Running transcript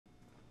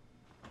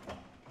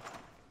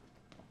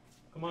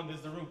Come on, this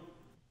is the room.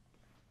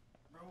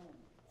 Bro,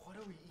 what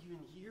are we even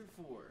here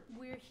for?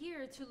 We're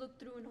here to look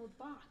through an old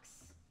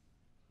box.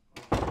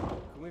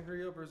 Can we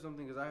hurry up or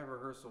something? Because I have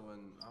rehearsal and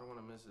I don't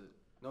want to miss it.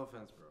 No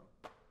offense,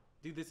 bro.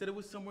 Dude, they said it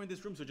was somewhere in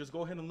this room, so just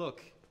go ahead and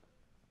look.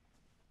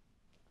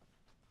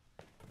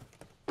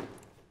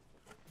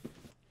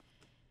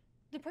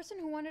 The person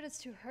who wanted us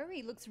to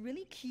hurry looks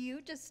really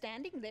cute just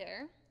standing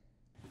there.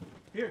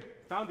 Here,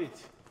 found it.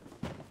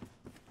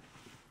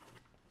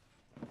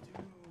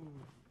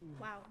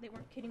 Wow, they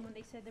weren't kidding when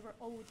they said they were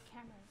old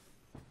cameras.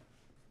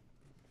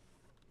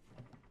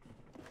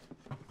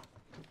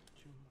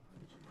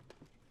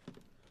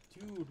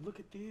 Dude, look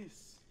at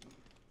this.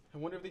 I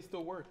wonder if they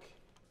still work.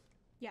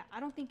 Yeah, I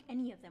don't think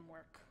any of them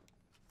work.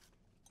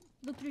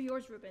 Look through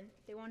yours, Ruben.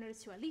 They wanted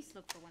us to at least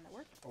look for one that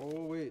worked.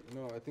 Oh, wait.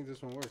 No, I think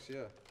this one works,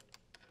 yeah.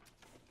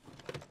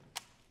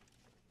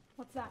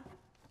 What's that?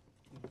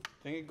 I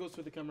think it goes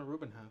to the camera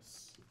Ruben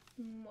has.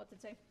 What's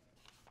it say?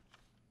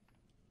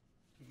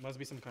 Must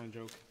be some kind of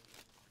joke.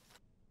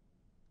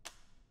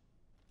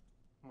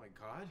 Oh my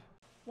god.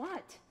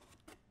 What?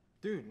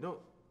 Dude, no.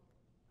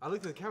 I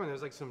looked at the camera and there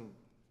was like some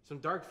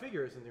dark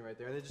figure or something right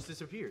there and it just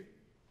disappeared.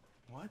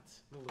 What?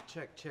 No, look,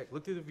 check.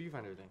 Look through the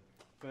viewfinder thing.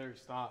 Claire,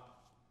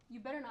 stop. You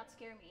better not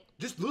scare me.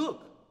 Just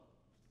look!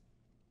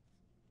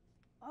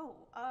 Oh,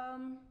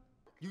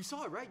 You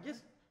saw it, right?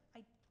 Yes. I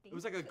think It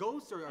was like a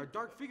ghost or a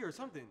dark figure or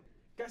something.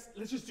 Guys,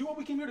 let's just do what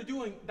we came here to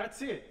do and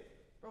that's it.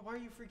 Bro, why are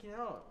you freaking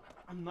out?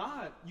 I'm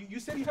not. You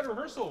said you had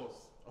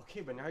rehearsals. Okay,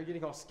 but now you're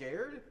getting all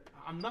scared?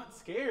 I'm not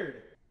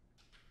scared.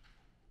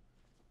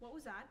 What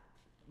was that?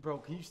 Bro,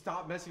 can you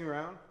stop messing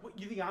around? What,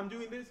 you think I'm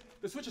doing this?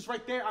 The switch is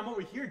right there. I'm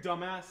over here,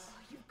 dumbass. Oh,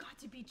 you've got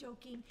to be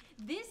joking.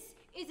 This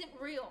isn't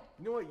real.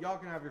 You know what? Y'all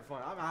can have your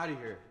fun. I'm out of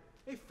here.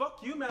 Hey, fuck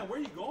you, man. Where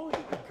are you going?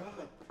 Oh my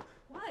god.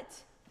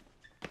 What?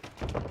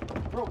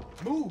 Bro,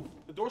 move!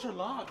 The doors are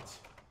locked.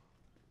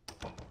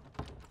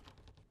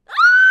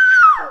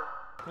 Ah!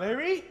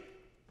 Larry?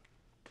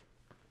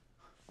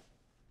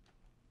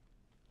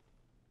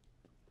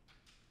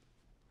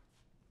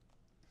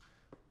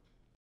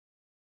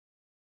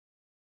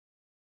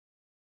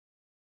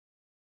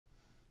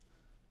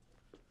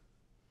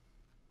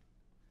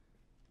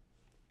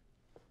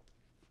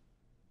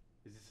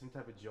 Is this some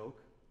type of joke?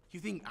 You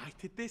think I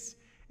did this?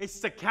 It's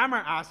the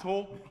camera,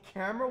 asshole.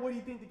 Camera? What do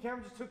you think? The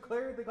camera just took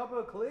Claire a couple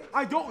of clicks?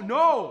 I don't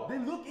know.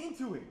 Then look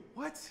into it.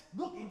 What?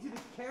 Look into the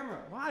camera.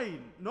 Why?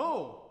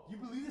 No. You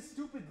believe this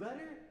stupid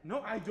letter?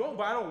 No, I don't,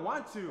 but I don't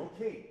want to.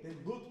 Okay, then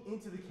look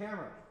into the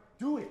camera.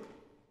 Do it.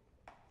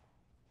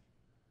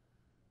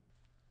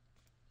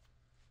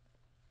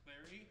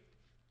 Larry?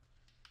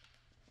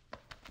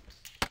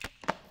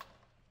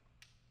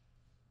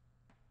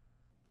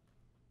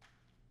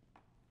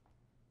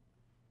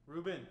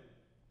 Ruben.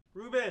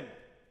 Ruben!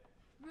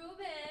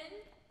 Ruben!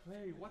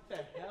 Larry, what the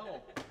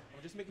hell?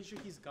 I'm just making sure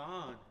he's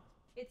gone.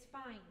 It's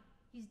fine.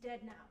 He's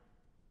dead now.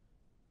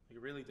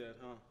 You're really dead,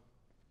 huh?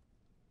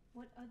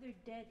 What other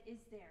dead is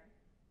there?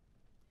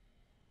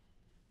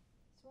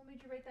 So what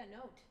made you write that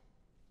note?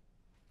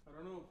 I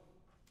don't know.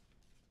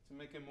 To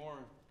make it more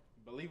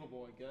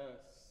believable, I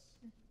guess.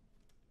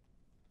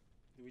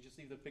 Do we just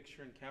leave the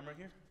picture and camera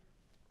here?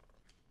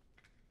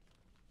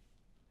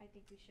 I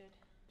think we should.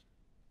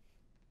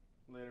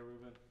 Later,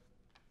 Ruben.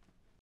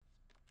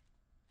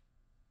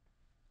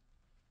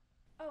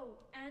 Oh,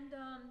 and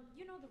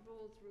you know the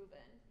rules,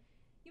 Ruben.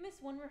 You miss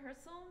one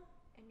rehearsal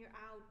and you're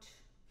out.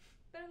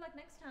 Better luck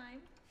next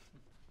time.